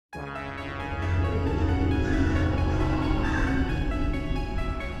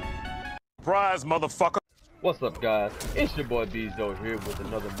Surprise, motherfucker. What's up, guys? It's your boy Bezo here with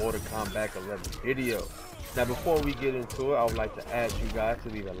another Mortal Kombat 11 video. Now, before we get into it, I would like to ask you guys to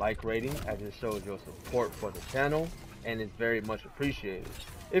leave a like rating, as it shows your support for the channel, and it's very much appreciated.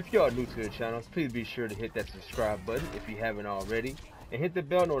 If you are new to the channel, please be sure to hit that subscribe button if you haven't already, and hit the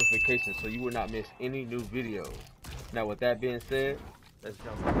bell notification so you will not miss any new videos. Now, with that being said, let's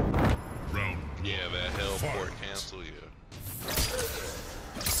jump in. Yeah, that Hellport cancel, yeah.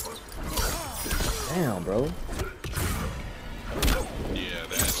 Damn, bro. Yeah,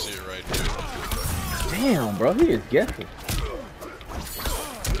 that shit right there. Damn, bro, he is guessing.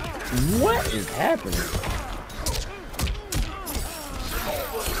 What is happening?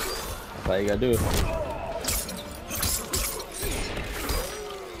 That's all you gotta do.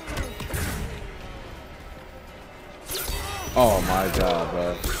 Oh my god,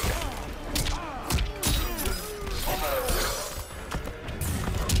 bro.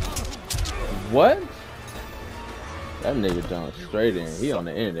 What? That nigga jumped straight in. He on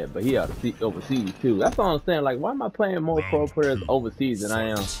the internet, but he out of overseas too. That's all I'm saying. Like, why am I playing more pro players overseas than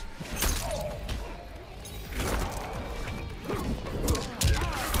I am?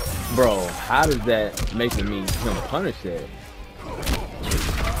 Bro, how does that make me him punish that?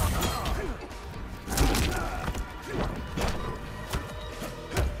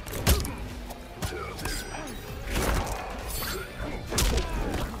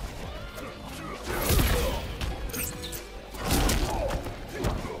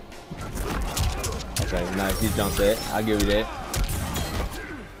 Okay, nice. He jumped that. I'll give you that.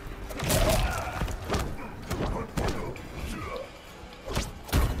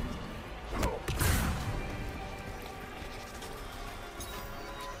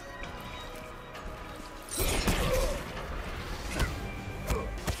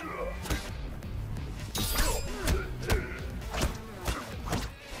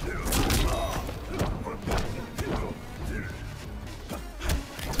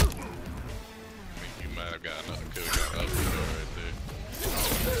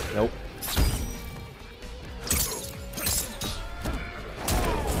 Nope.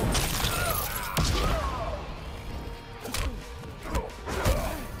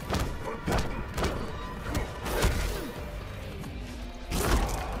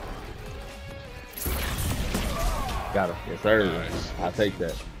 Got him. Yes, sir. Nice. I'll take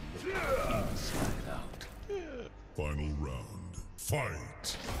that. Final round.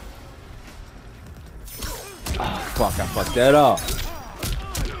 Fight. Ah, fuck, I fucked that up.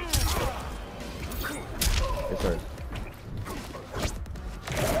 Yes, sir.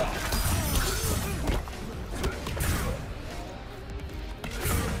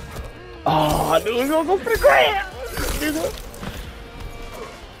 Oh, I knew he was gonna go for the grab.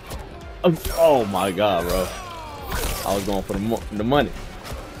 Oh my god, bro. I was going for the money.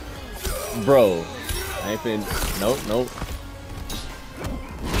 Bro, I ain't finna. Nope, nope.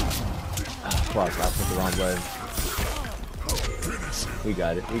 Oh, fuck, I put the wrong button. We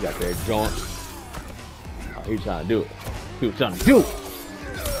got it. We got that joint. Oh, he was trying to do it. He was trying to do it.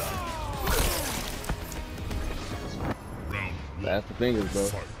 That's the fingers, bro.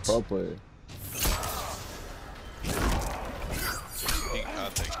 Pro player. I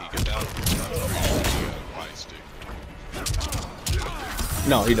think he could out.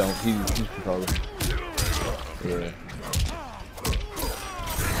 No, he don't. He's controller. Yeah.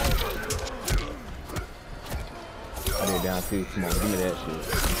 I did down too. Come on, give me that shit.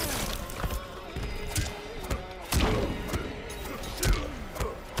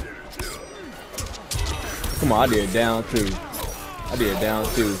 Come on, I did down too. I did down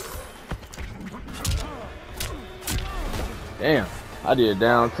too. Damn, I did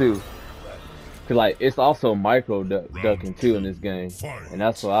down too. Cause like it's also micro ducking too in this game, and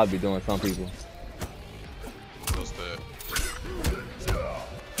that's what I'll be doing. Some people. What's that?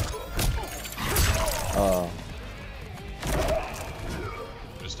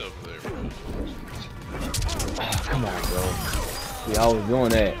 Just over there, bro. Oh, come on, bro. See, I was doing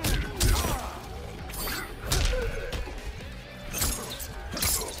that.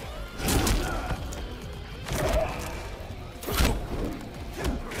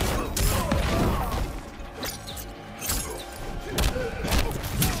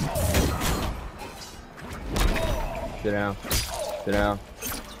 Sit down. Sit down.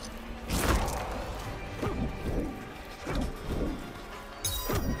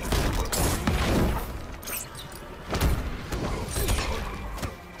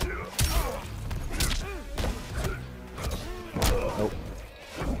 Nope.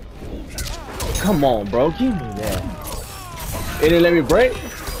 Come on, bro. Give me that. It didn't let me break.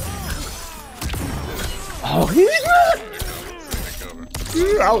 Oh, he's good.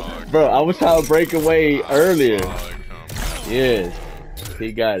 Bro, I was trying to break away earlier. Solid combo. Yes,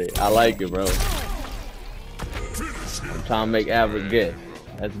 he got it. I like it, bro. I'm trying to make Avirk guess.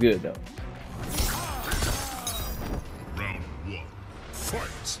 That's good though. Round one.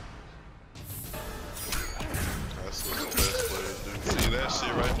 Fight. That's what the best players do. See that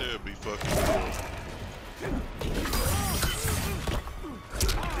shit right there be fucking cool.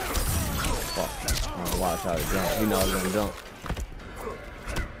 Fuck. I don't know why I tried to jump. He knows I'm gonna jump.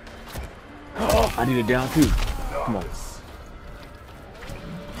 Oh, I need it down too. Come on.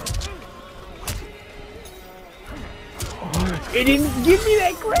 It didn't give me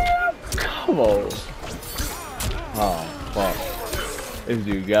that grab. Come on. Oh, fuck. This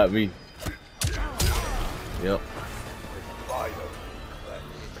dude got me. Yep.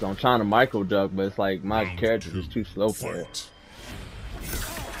 So I'm trying to micro duck, but it's like my character is too slow for it.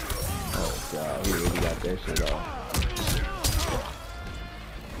 Oh god, he really got that shit off.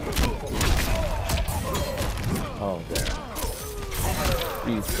 Oh damn.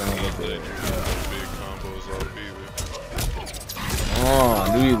 These son of a bitch. Big combos off either. Oh, I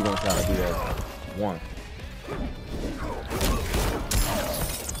knew he was gonna try to do that. One.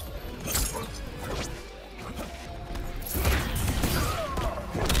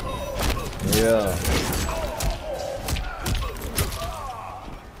 Yeah.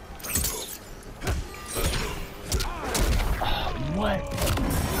 What?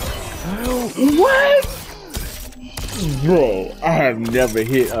 What? Bro, I have never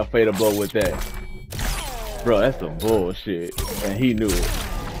hit a fatal blow with that. Bro, that's some bullshit. And he knew it.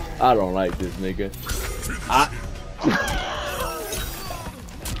 I don't like this nigga.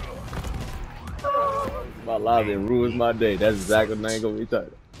 My life it ruins my day. That's exactly what I ain't gonna be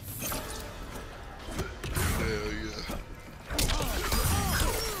talking. Hell yeah.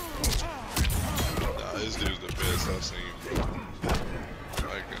 Nah, this dude's the best I've seen, bro.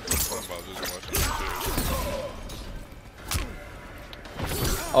 I can't talk about just watching the shit.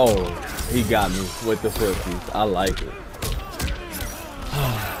 Oh, he got me with the footsies. I like it.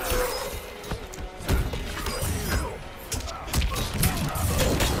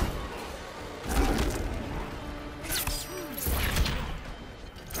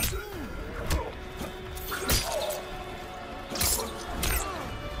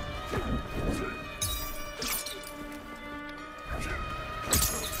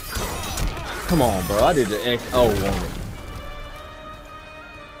 Come on, bro. I did the XO on it.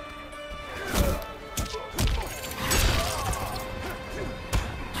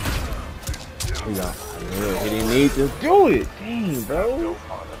 He didn't need to do it. Dang, bro.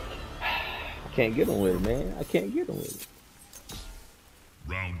 I can't get him with it, man. I can't get him with it.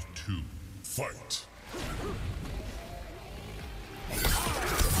 Round two. Fight.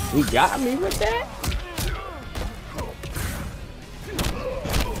 He got me with that?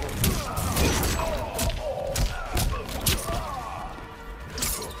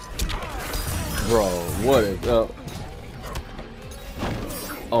 Bro, what is up?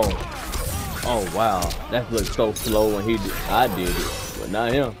 Oh wow, that looked so slow when I did it, but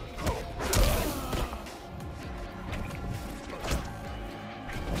not him.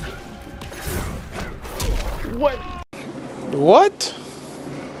 What? What?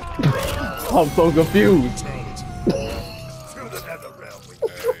 I'm so confused.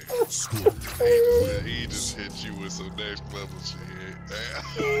 He just hit you with some next level shit.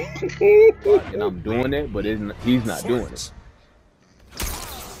 And I'm doing it, but he's not doing it.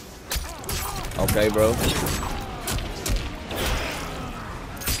 Okay, bro.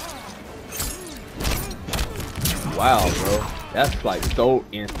 Wow, bro. That's like so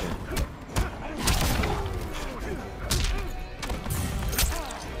instant.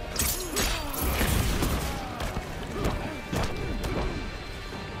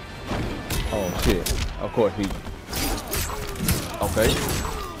 Oh shit. Of course he. Okay.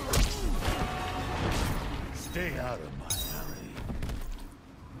 Stay out of my alley.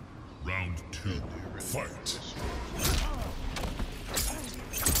 Round two. Fight.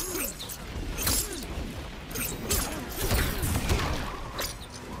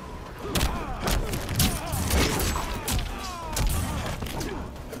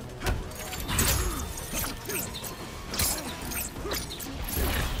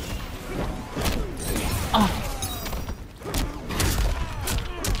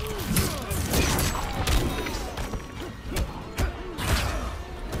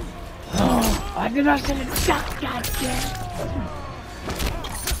 Why did I say duck, goddamn?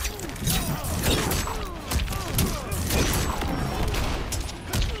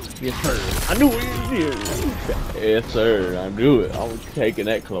 Yes, sir. I knew it. Yes, sir. I knew it. I was taking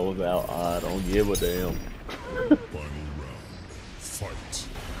that clothes out. I don't give a damn. Final round. Fight.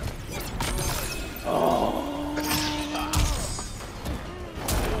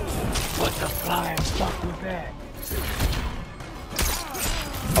 back.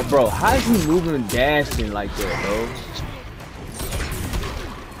 Oh, bro, how is he moving and dashing like that, bro?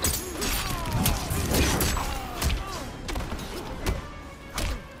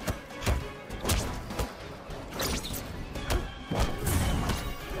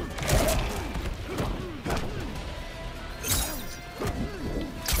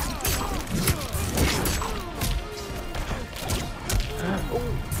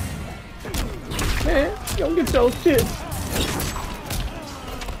 Man, you don't get those shit.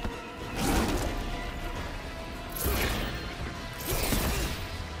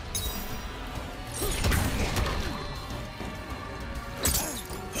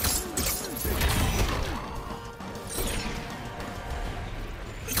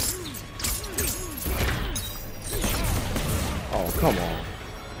 Oh, come on.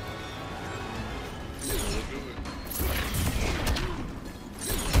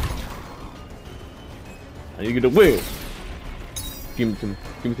 You get the win. Give it to me.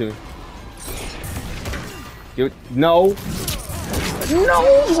 Give it to me. Give it. No. No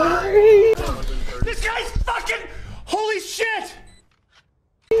way. This guy's fucking. Holy shit!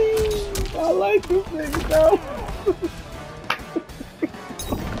 I like this nigga though.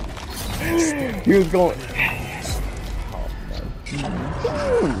 He was going.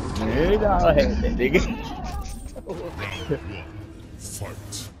 Nigga, I had that nigga.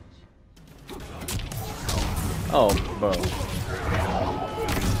 Fight. Oh, bro.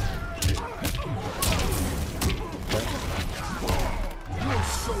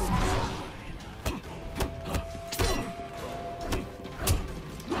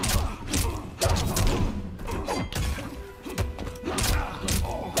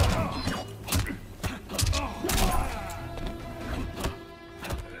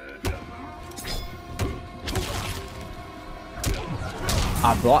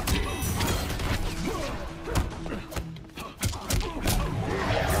 I blocked.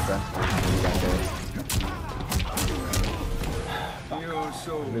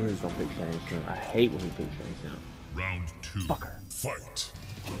 He's gonna pick Shane soon. I hate when he picks Shane soon. Round 2. Fucker. Fight.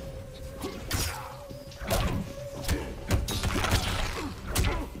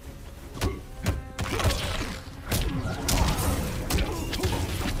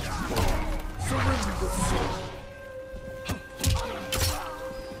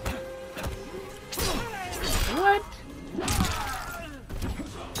 What?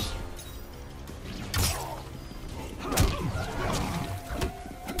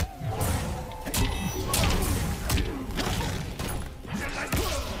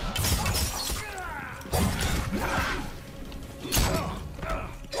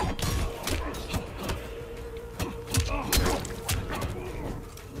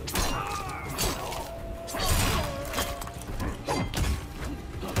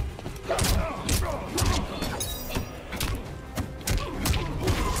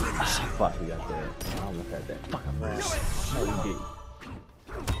 Fuck, we got that. I almost had that. Fuck, I'm right. No, we did.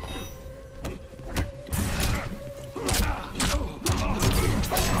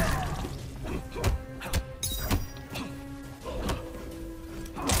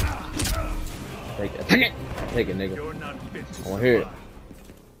 Take it. Take it. Take it, nigga. I want to hear it.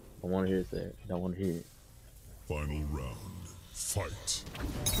 I want to hear it there. I don't want to hear it. Final round. Fight.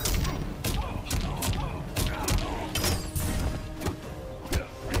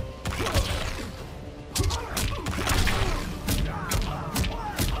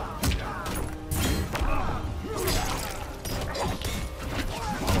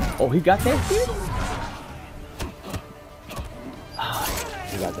 Oh, he got that shit?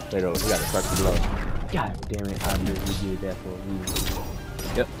 He got the fatal. He got the first blow. God damn it! I knew he did that for a reason.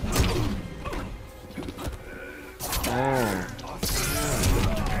 Yep. And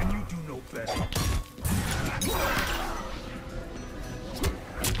you do no better.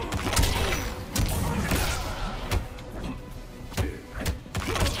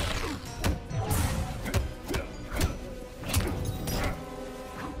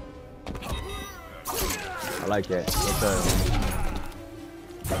 I like that. What's up?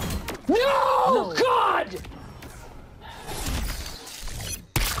 No! God!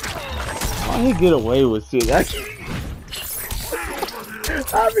 Why he get away with shit?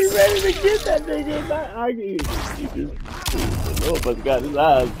 I'll be ready to get that nigga. The motherfucker got his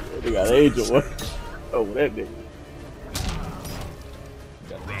eyes. They got angel one over that nigga.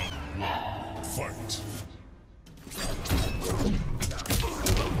 Fight.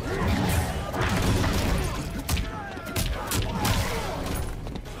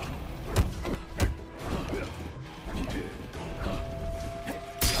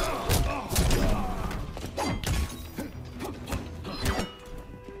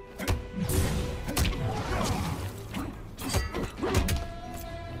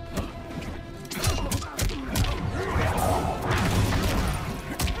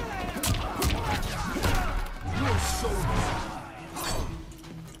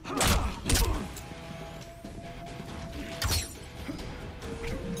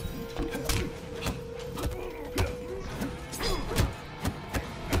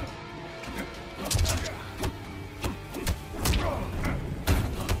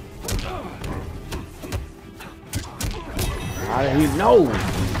 How did he know?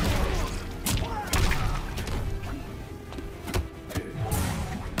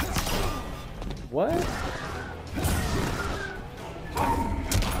 What?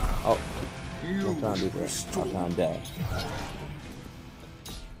 Oh. I'm trying to do that. I'm trying to dash.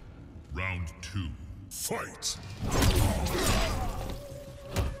 Round 2. Fight.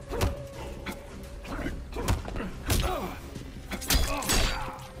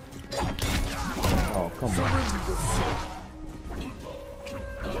 Oh, come on.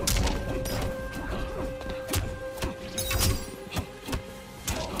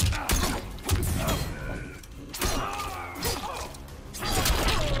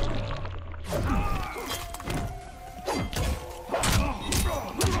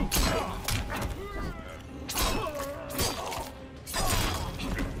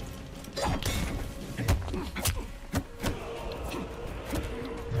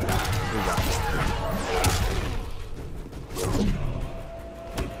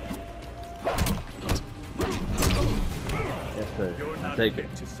 Take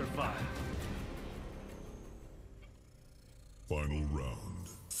it. To survive. Final round.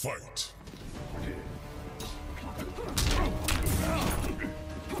 Fight.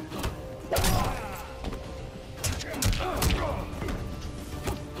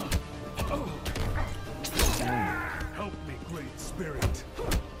 Help me, great spirit.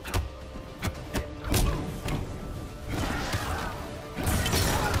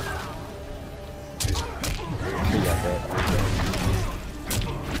 He got that.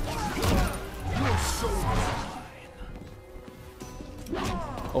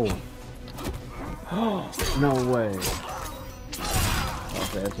 Oh. No way. Okay,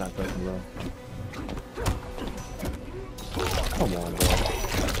 that's not fucking low. Come on, bro.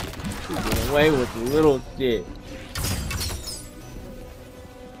 Get away with the little shit.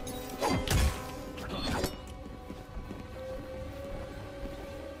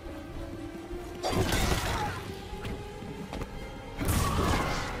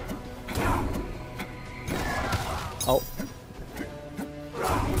 Oh.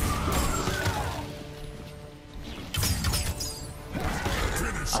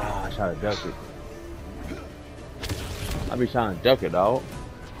 Ah, I tried to duck it. I be trying to duck it, dog.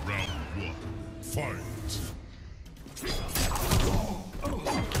 Round 1. Fight.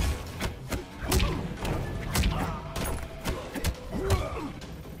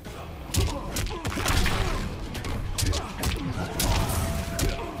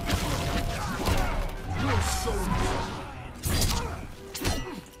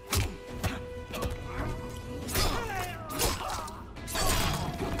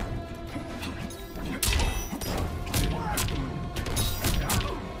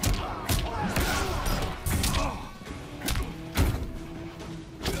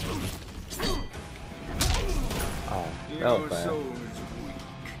 That was fast.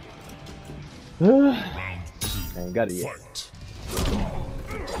 Ain't got it yet. Fight.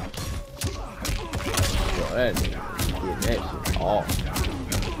 Yo, that nigga getting that shit off.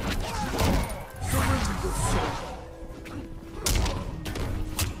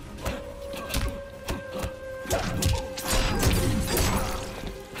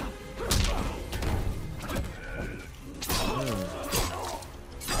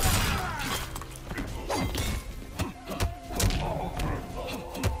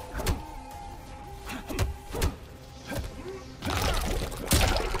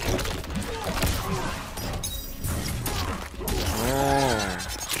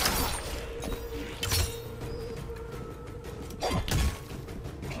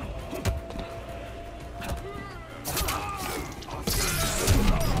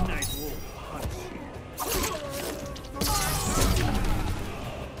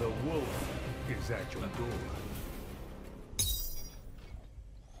 At your door.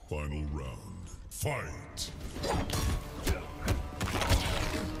 Final round. Fight.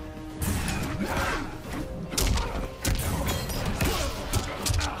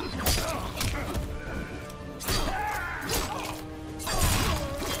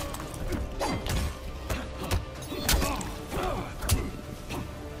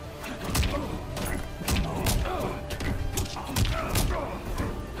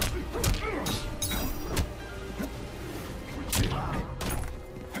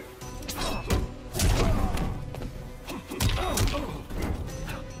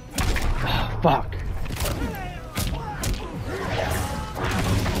 Fuck.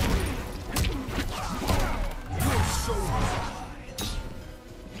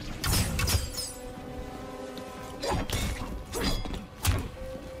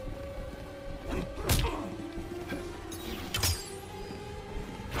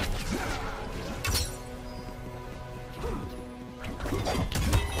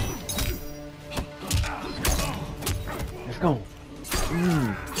 go.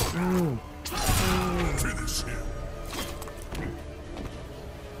 Finish him.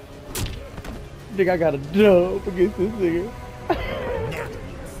 Think I got a dub against this nigga. Nightwolf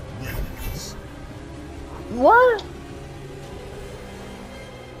wins. What?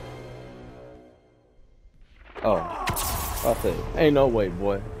 Oh, I said, ain't no way,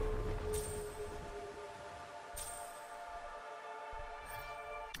 boy.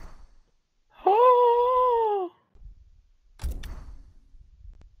 Oh.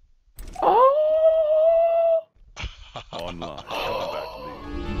 Oh. Online. Comeback league.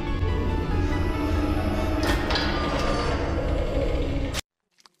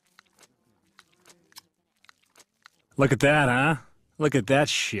 Look at that, huh? Look at that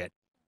shit.